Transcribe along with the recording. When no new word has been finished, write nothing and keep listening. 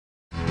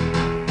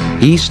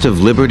East of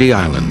Liberty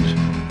Island,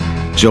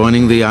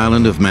 joining the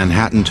island of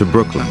Manhattan to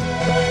Brooklyn,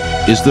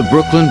 is the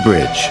Brooklyn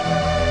Bridge.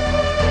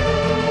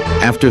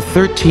 After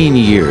 13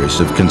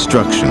 years of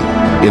construction,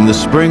 in the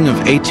spring of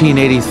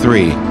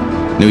 1883,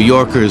 New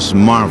Yorkers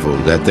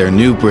marveled at their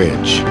new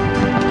bridge,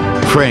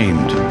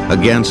 framed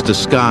against a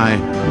sky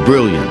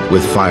brilliant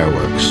with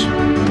fireworks.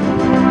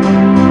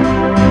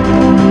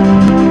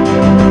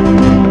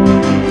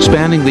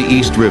 Spanning the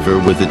East River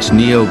with its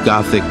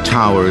neo-Gothic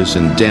towers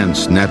and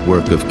dense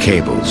network of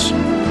cables,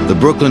 the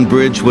Brooklyn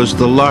Bridge was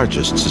the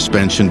largest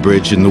suspension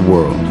bridge in the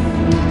world.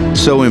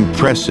 So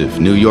impressive,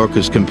 New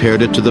Yorkers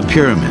compared it to the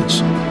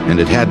pyramids,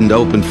 and it hadn't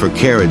opened for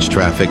carriage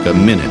traffic a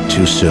minute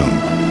too soon.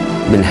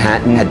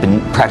 Manhattan had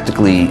been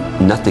practically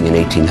nothing in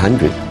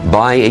 1800.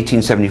 By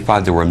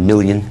 1875, there were 1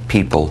 million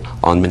people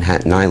on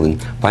Manhattan Island.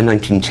 By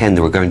 1910,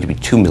 there were going to be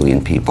 2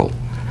 million people,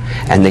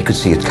 and they could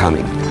see it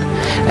coming,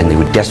 and they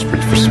were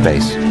desperate for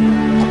space.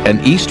 An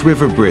East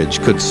River bridge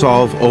could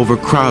solve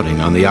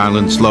overcrowding on the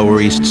island's Lower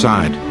East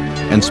Side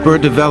and spur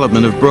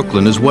development of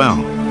Brooklyn as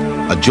well.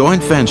 A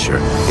joint venture,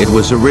 it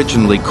was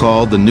originally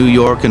called the New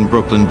York and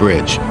Brooklyn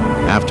Bridge.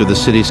 After the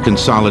city's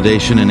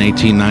consolidation in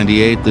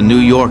 1898, the New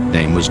York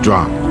name was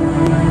dropped.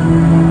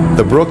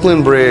 The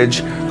Brooklyn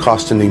Bridge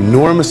cost an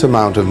enormous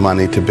amount of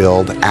money to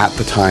build at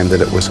the time that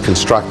it was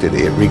constructed.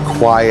 It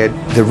required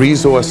the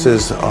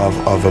resources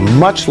of a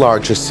much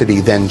larger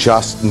city than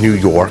just New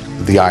York,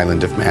 the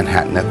island of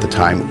Manhattan at the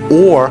time,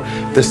 or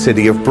the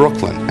city of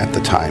Brooklyn at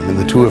the time, and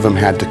the two of them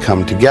had to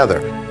come together.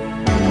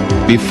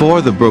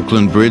 Before the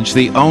Brooklyn Bridge,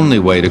 the only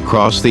way to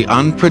cross the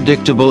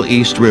unpredictable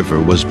East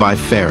River was by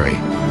ferry.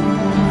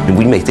 And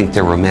we may think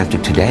they're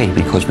romantic today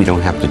because we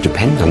don't have to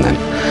depend on them.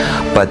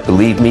 But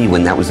believe me,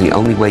 when that was the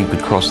only way you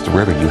could cross the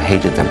river, you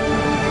hated them.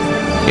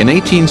 In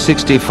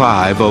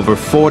 1865, over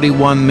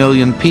 41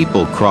 million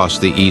people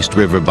crossed the East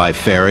River by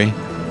ferry,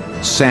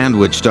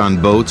 sandwiched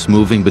on boats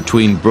moving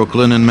between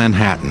Brooklyn and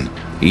Manhattan.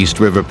 East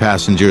River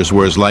passengers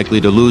were as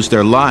likely to lose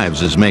their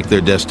lives as make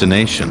their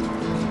destination.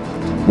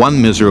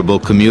 One miserable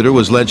commuter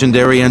was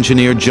legendary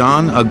engineer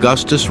John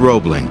Augustus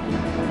Roebling.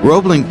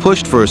 Roebling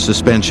pushed for a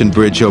suspension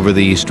bridge over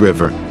the East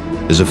River.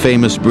 As a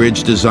famous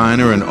bridge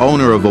designer and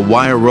owner of a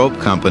wire rope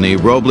company,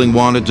 Roebling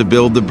wanted to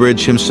build the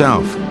bridge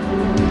himself.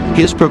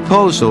 His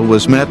proposal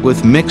was met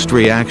with mixed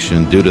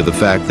reaction due to the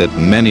fact that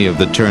many of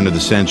the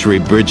turn-of-the-century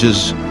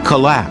bridges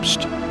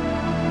collapsed.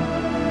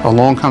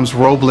 Along comes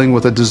Roebling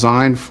with a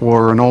design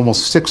for an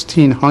almost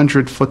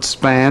 1,600-foot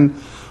span,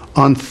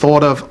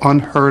 unthought of,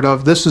 unheard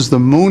of. This is the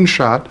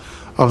moonshot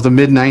of the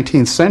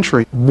mid-19th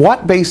century.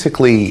 What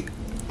basically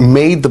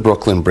made the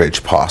Brooklyn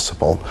Bridge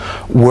possible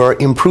were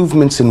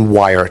improvements in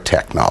wire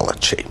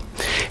technology.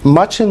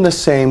 Much in the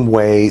same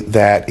way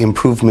that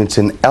improvements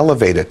in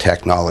elevator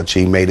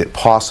technology made it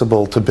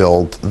possible to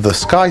build the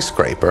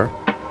skyscraper,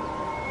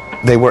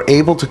 they were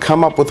able to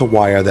come up with a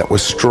wire that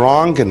was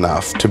strong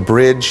enough to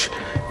bridge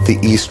the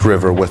East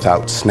River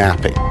without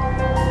snapping.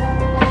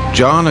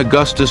 John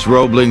Augustus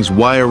Roebling's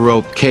wire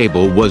rope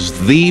cable was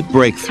the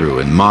breakthrough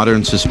in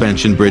modern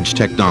suspension bridge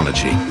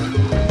technology.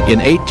 In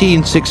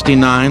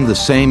 1869, the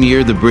same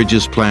year the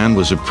bridge's plan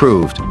was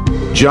approved,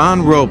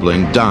 John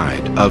Roebling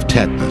died of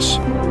tetanus.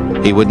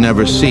 He would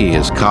never see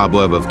his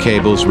cobweb of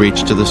cables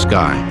reach to the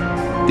sky.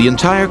 The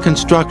entire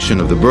construction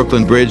of the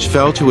Brooklyn Bridge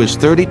fell to his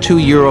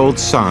 32-year-old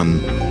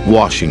son,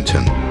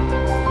 Washington.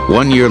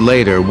 1 year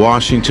later,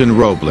 Washington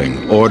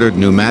Roebling ordered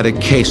pneumatic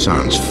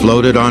caissons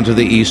floated onto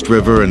the East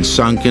River and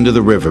sunk into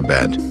the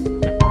riverbed.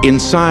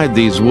 Inside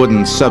these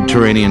wooden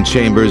subterranean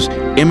chambers,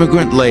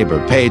 immigrant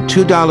labor paid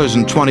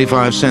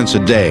 $2.25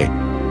 a day,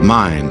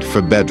 mined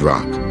for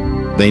bedrock.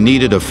 They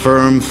needed a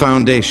firm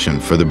foundation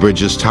for the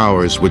bridge's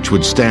towers, which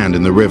would stand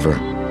in the river.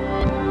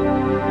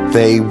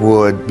 They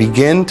would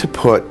begin to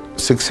put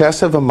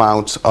successive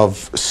amounts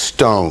of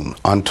stone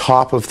on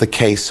top of the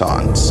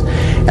caissons,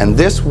 and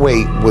this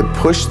weight would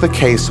push the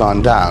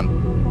caisson down.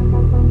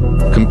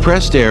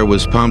 Compressed air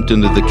was pumped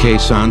into the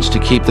caissons to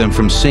keep them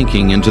from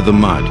sinking into the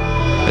mud.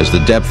 As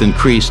the depth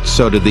increased,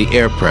 so did the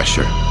air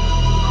pressure.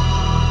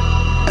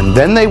 And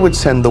then they would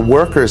send the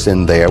workers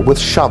in there with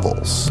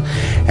shovels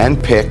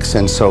and picks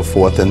and so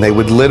forth, and they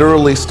would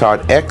literally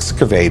start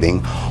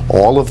excavating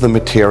all of the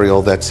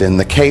material that's in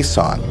the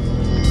caisson.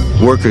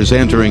 Workers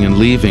entering and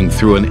leaving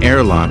through an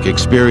airlock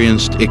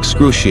experienced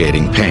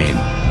excruciating pain.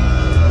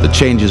 The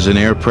changes in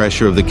air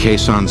pressure of the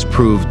caissons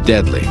proved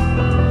deadly.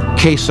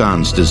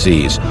 Caisson's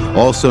disease,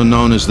 also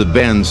known as the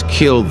bends,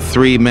 killed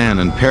 3 men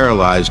and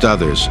paralyzed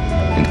others,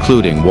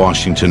 including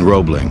Washington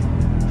Roebling.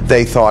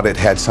 They thought it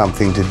had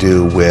something to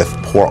do with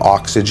poor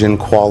oxygen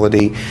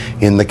quality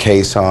in the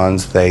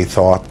caissons. They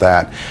thought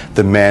that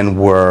the men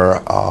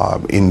were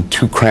in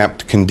too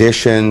cramped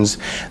conditions.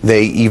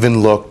 They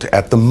even looked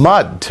at the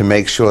mud to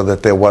make sure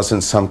that there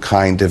wasn't some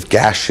kind of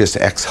gaseous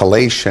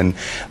exhalation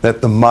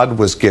that the mud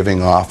was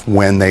giving off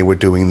when they were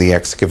doing the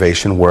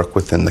excavation work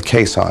within the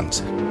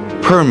caissons.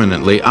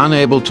 Permanently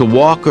unable to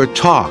walk or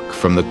talk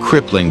from the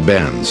crippling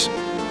bends,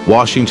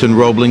 Washington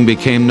Roebling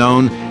became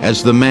known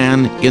as the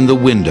man in the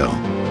window.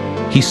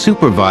 He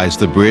supervised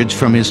the bridge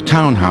from his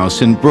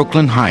townhouse in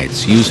Brooklyn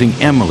Heights, using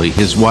Emily,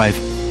 his wife,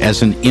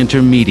 as an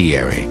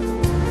intermediary.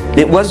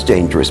 It was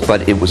dangerous,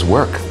 but it was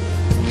work.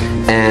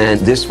 And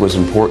this was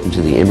important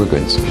to the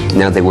immigrants.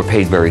 Now, they were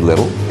paid very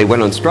little. They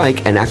went on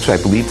strike, and actually,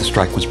 I believe the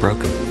strike was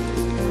broken.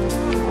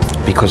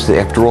 Because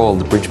after all,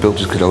 the bridge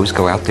builders could always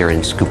go out there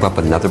and scoop up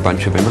another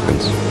bunch of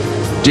immigrants.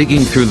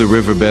 Digging through the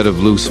riverbed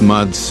of loose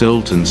mud,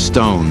 silt, and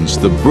stones,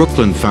 the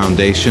Brooklyn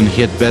foundation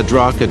hit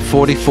bedrock at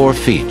 44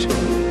 feet.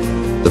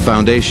 The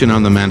foundation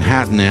on the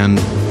Manhattan end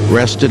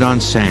rested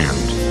on sand.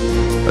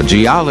 A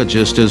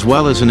geologist as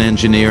well as an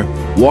engineer,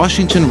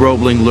 Washington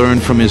Roebling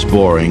learned from his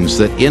borings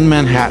that in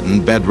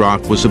Manhattan,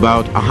 bedrock was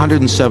about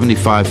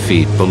 175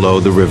 feet below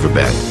the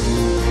riverbed.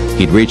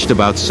 He'd reached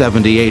about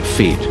 78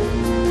 feet.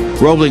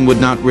 Roebling would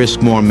not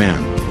risk more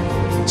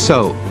men.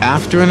 So,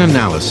 after an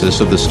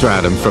analysis of the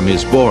stratum from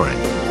his boring,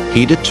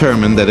 he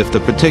determined that if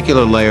the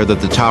particular layer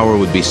that the tower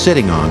would be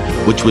sitting on,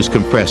 which was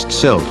compressed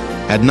silt,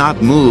 had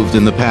not moved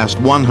in the past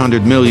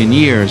 100 million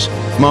years,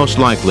 most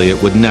likely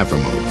it would never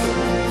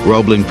move.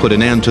 Roebling put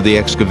an end to the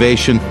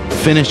excavation,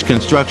 finished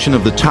construction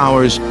of the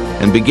towers,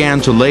 and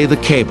began to lay the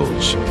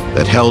cables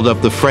that held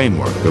up the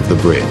framework of the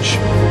bridge.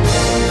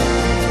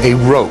 A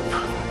rope,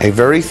 a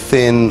very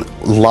thin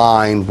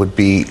line, would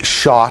be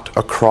shot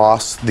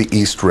across the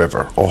East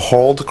River, or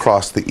hauled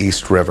across the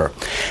East River.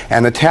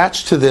 And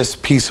attached to this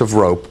piece of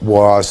rope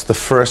was the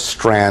first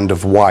strand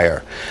of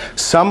wire,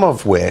 some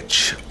of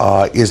which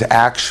is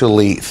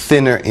actually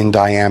thinner in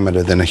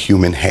diameter than a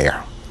human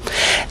hair.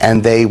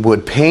 And they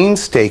would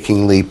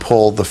painstakingly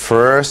pull the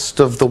first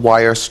of the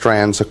wire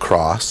strands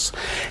across,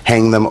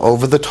 hang them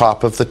over the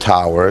top of the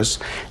towers,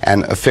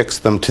 and affix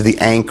them to the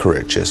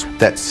anchorages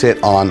that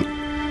sit on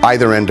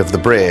either end of the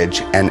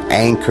bridge and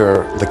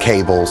anchor the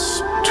cables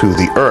to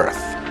the earth.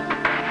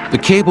 The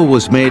cable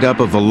was made up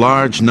of a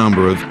large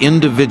number of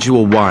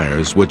individual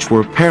wires which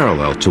were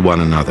parallel to one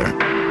another.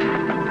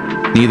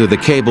 Neither the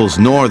cables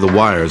nor the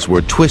wires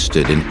were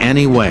twisted in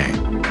any way.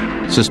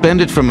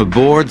 Suspended from a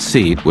board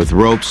seat with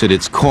ropes at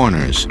its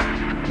corners,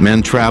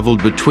 men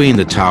traveled between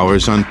the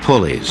towers on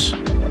pulleys.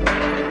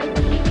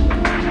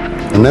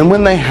 And then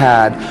when they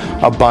had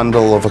a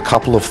bundle of a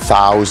couple of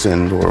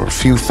thousand or a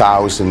few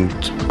thousand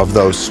of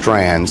those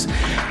strands,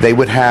 they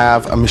would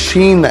have a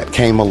machine that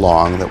came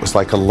along that was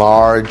like a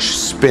large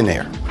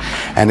spinner.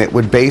 And it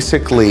would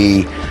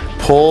basically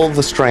pull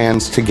the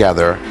strands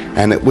together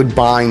and it would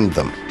bind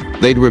them.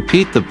 They'd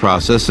repeat the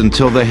process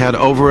until they had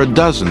over a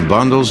dozen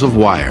bundles of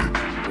wire.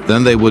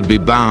 Then they would be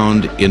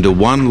bound into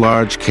one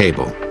large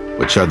cable,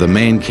 which are the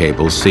main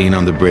cables seen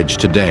on the bridge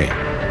today.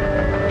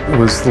 It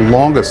was the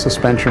longest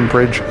suspension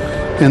bridge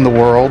in the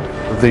world.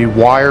 The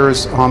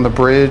wires on the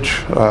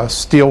bridge,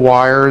 steel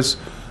wires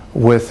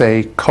with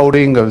a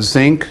coating of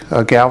zinc,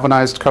 a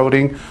galvanized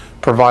coating,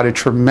 provided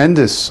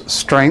tremendous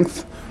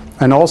strength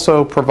and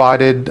also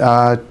provided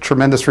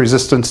tremendous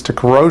resistance to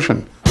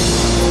corrosion.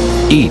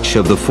 Each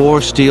of the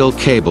 4 steel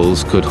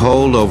cables could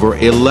hold over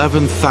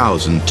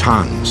 11,000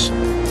 tons.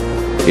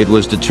 It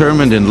was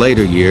determined in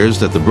later years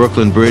that the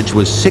Brooklyn Bridge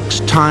was 6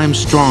 times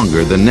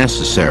stronger than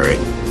necessary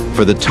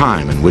for the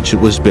time in which it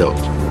was built.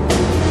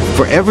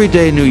 For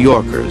everyday New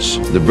Yorkers,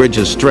 the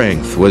bridge's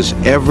strength was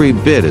every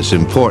bit as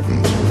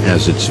important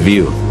as its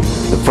view.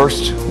 The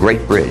first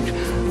great bridge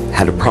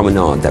had a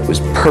promenade that was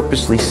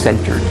purposely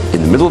centered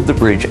in the middle of the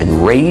bridge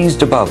and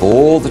raised above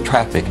all the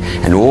traffic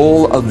and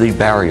all of the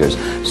barriers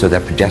so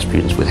that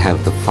pedestrians would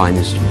have the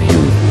finest view.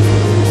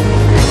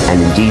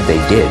 And indeed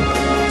they did.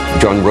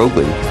 John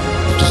Roebling,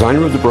 the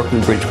designer of the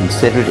Brooklyn Bridge,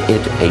 considered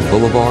it a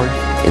boulevard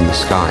in the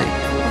sky.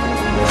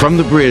 From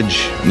the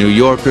bridge, New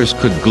Yorkers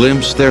could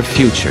glimpse their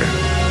future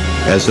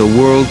as a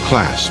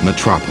world-class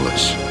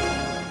metropolis.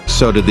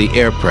 So did the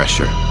air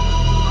pressure.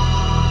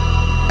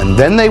 And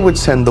then they would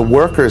send the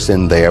workers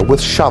in there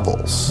with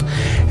shovels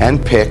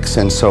and picks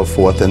and so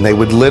forth, and they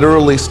would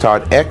literally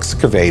start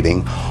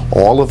excavating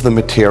all of the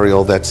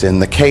material that's in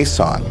the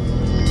caisson.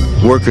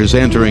 Workers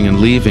entering and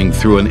leaving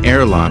through an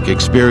airlock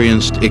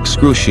experienced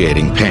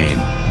excruciating pain.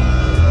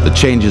 The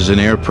changes in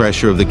air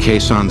pressure of the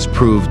caissons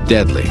proved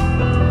deadly.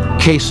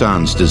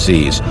 Caisson's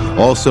disease,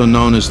 also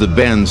known as the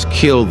bends,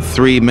 killed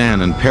 3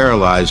 men and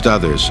paralyzed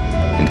others,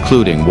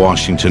 including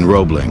Washington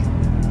Roebling.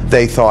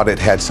 They thought it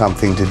had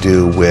something to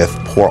do with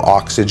poor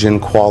oxygen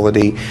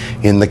quality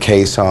in the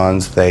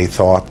caissons. They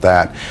thought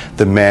that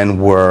the men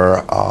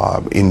were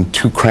in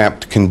too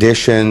cramped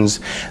conditions.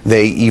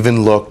 They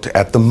even looked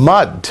at the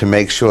mud to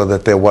make sure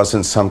that there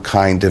wasn't some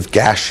kind of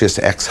gaseous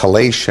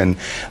exhalation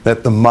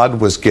that the mud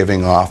was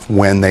giving off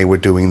when they were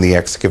doing the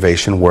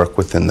excavation work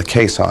within the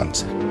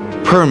caissons.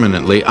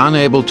 Permanently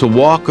unable to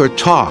walk or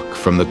talk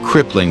from the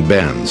crippling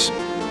bends,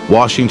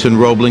 Washington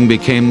Roebling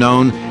became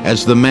known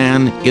as the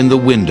man in the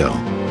window.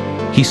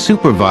 He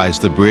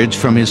supervised the bridge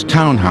from his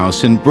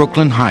townhouse in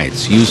Brooklyn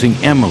Heights, using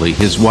Emily,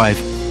 his wife,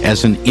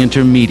 as an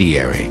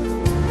intermediary.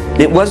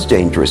 It was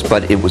dangerous,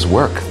 but it was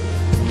work.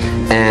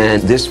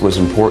 And this was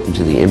important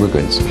to the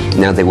immigrants.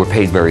 Now, they were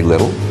paid very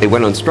little. They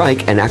went on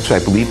strike, and actually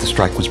I believe the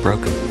strike was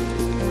broken.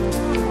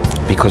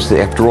 because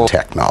after all,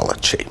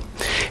 technology.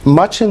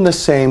 Much in the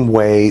same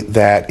way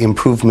that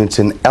improvements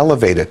in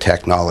elevator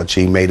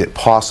technology made it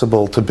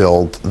possible to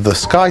build the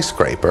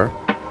skyscraper,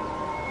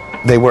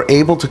 they were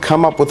able to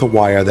come up with a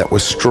wire that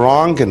was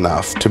strong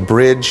enough to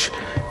bridge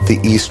the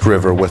East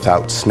River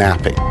without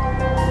snapping.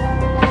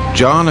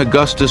 John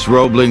Augustus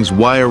Roebling's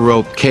wire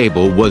rope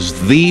cable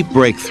was the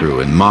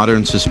breakthrough in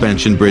modern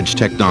suspension bridge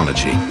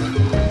technology.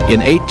 In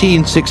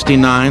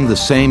 1869, the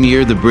same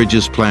year the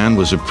bridge's plan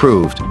was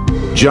approved,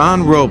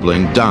 John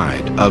Roebling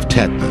died of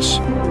tetanus.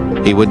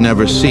 He would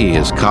never see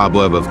his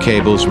cobweb of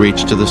cables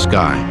reach to the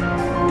sky.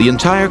 The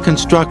entire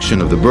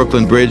construction of the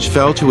Brooklyn Bridge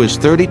fell to his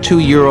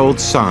 32-year-old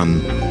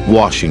son,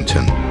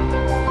 Washington.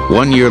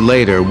 1 year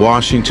later,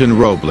 Washington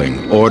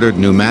Roebling ordered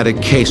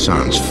pneumatic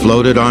caissons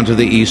floated onto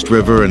the East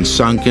River and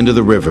sunk into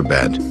the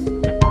riverbed.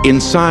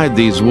 Inside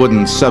these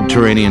wooden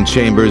subterranean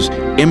chambers,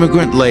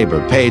 immigrant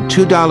labor paid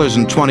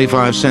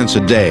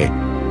 $2.25 a day,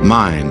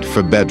 mined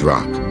for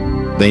bedrock.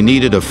 They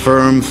needed a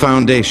firm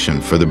foundation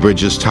for the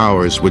bridge's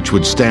towers, which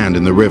would stand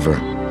in the river.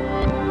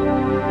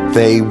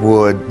 They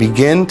would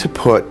begin to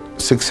put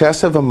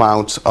successive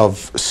amounts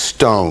of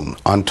stone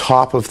on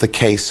top of the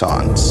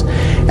caissons,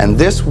 and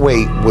this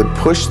weight would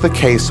push the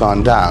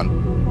caisson down.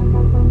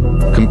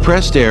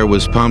 Compressed air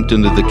was pumped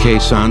into the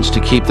caissons to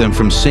keep them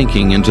from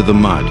sinking into the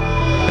mud.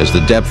 As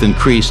the depth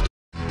increased,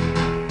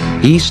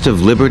 east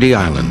of Liberty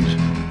Island,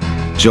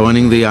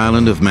 joining the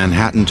island of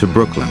Manhattan to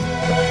Brooklyn,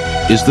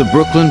 is the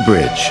Brooklyn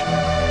Bridge.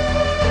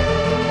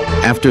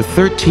 After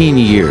 13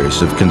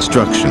 years of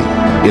construction,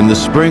 in the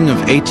spring of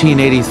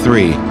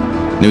 1883,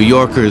 New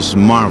Yorkers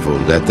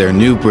marveled at their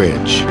new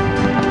bridge,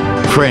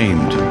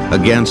 framed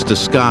against a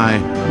sky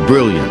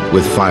brilliant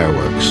with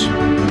fireworks.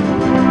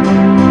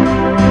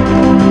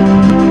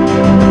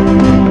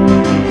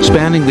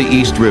 Spanning the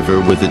East River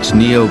with its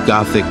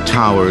neo-Gothic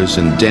towers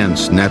and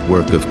dense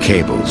network of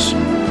cables,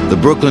 the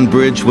Brooklyn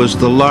Bridge was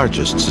the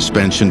largest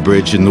suspension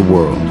bridge in the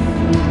world.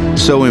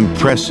 So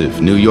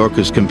impressive, New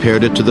Yorkers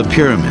compared it to the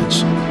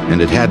pyramids,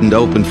 and it hadn't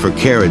opened for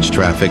carriage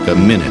traffic a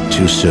minute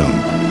too soon.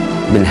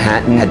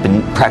 Manhattan had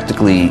been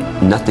practically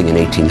nothing in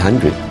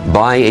 1800.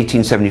 By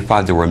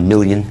 1875, there were 1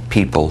 million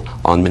people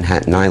on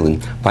Manhattan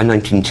Island. By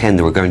 1910,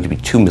 there were going to be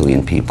 2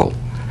 million people.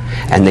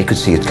 And they could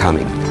see it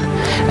coming.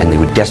 And they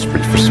were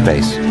desperate for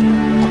space.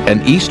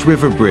 An East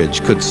River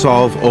bridge could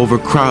solve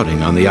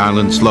overcrowding on the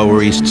island's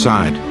Lower East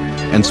Side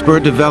and spur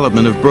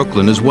development of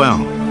Brooklyn as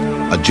well.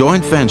 A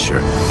joint venture,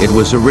 it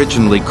was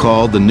originally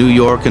called the New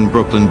York and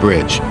Brooklyn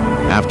Bridge.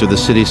 After the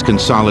city's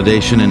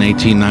consolidation in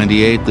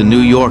 1898, the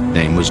New York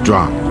name was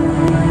dropped.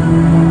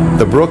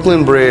 The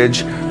Brooklyn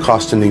Bridge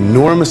cost an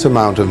enormous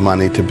amount of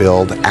money to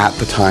build at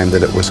the time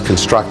that it was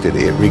constructed.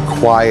 It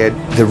required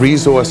the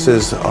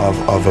resources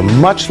of a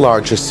much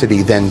larger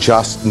city than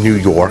just New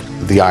York,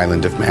 the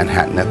island of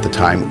Manhattan at the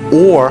time,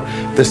 or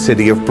the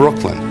city of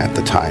Brooklyn at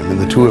the time, and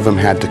the two of them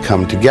had to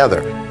come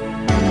together.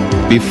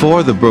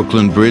 Before the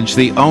Brooklyn Bridge,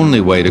 the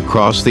only way to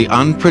cross the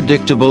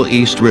unpredictable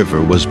East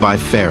River was by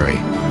ferry.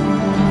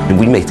 And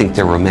we may think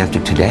they're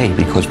romantic today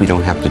because we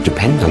don't have to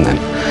depend on them.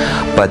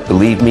 But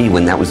believe me,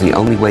 when that was the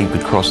only way you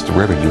could cross the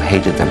river, you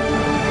hated them.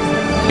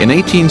 In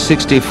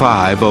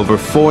 1865, over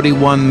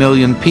 41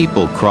 million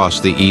people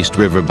crossed the East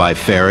River by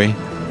ferry,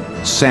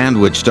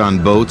 sandwiched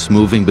on boats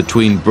moving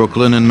between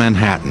Brooklyn and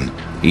Manhattan.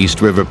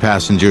 East River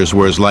passengers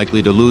were as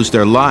likely to lose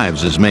their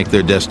lives as make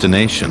their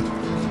destination.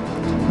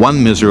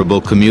 One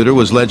miserable commuter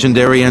was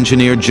legendary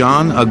engineer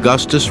John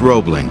Augustus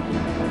Roebling.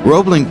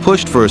 Roebling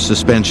pushed for a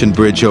suspension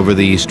bridge over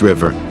the East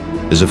River.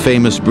 As a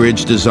famous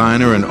bridge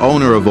designer and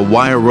owner of a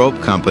wire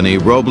rope company,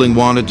 Roebling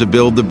wanted to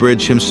build the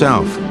bridge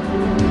himself.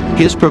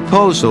 His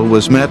proposal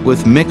was met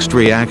with mixed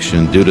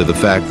reaction due to the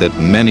fact that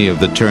many of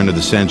the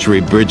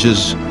turn-of-the-century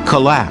bridges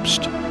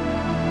collapsed.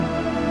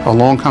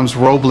 Along comes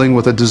Roebling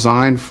with a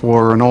design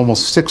for an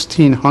almost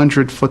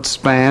 1,600-foot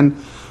span,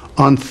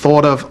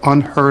 unthought of,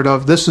 unheard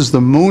of. This is the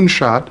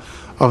moonshot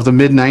of the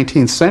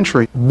mid-19th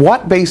century.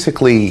 What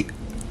basically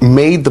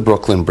made the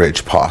Brooklyn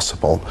Bridge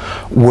possible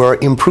were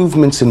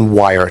improvements in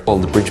wire. Well,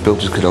 the bridge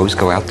builders could always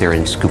go out there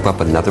and scoop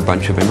up another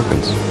bunch of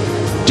immigrants.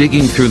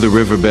 Digging through the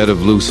riverbed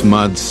of loose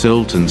mud,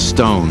 silt, and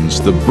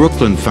stones, the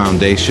Brooklyn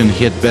Foundation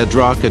hit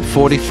bedrock at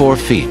 44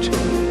 feet.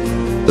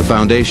 The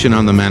foundation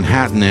on the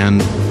Manhattan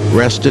end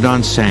rested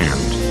on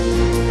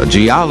sand. A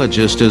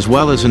geologist as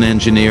well as an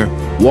engineer,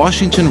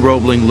 Washington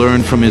Roebling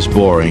learned from his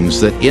borings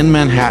that in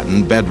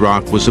Manhattan,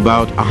 bedrock was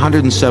about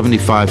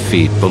 175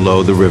 feet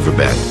below the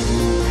riverbed.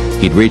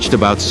 He'd reached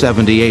about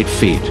 78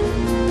 feet.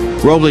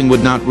 Roebling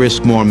would not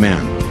risk more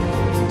men.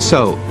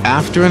 So,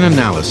 after an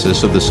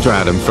analysis of the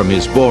stratum from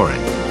his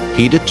boring,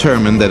 he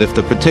determined that if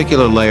the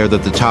particular layer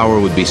that the tower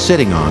would be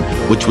sitting on,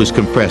 which was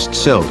compressed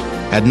silt,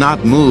 had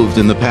not moved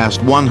in the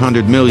past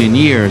 100 million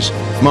years,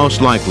 most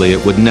likely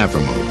it would never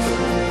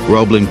move.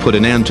 Roebling put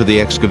an end to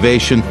the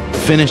excavation,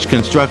 finished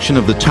construction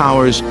of the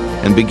towers,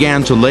 and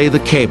began to lay the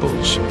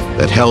cables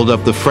that held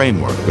up the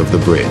framework of the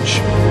bridge.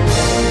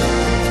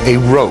 A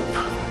rope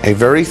A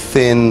very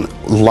thin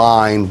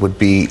line would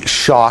be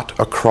shot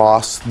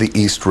across the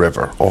East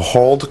River, or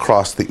hauled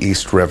across the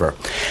East River.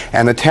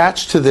 And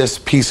attached to this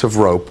piece of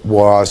rope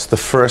was the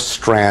first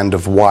strand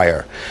of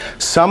wire,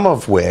 some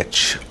of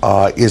which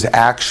is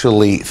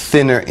actually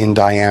thinner in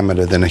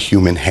diameter than a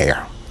human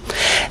hair.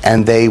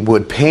 And they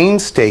would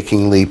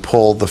painstakingly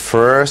pull the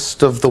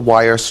first of the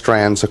wire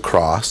strands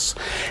across,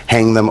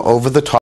 hang them over the top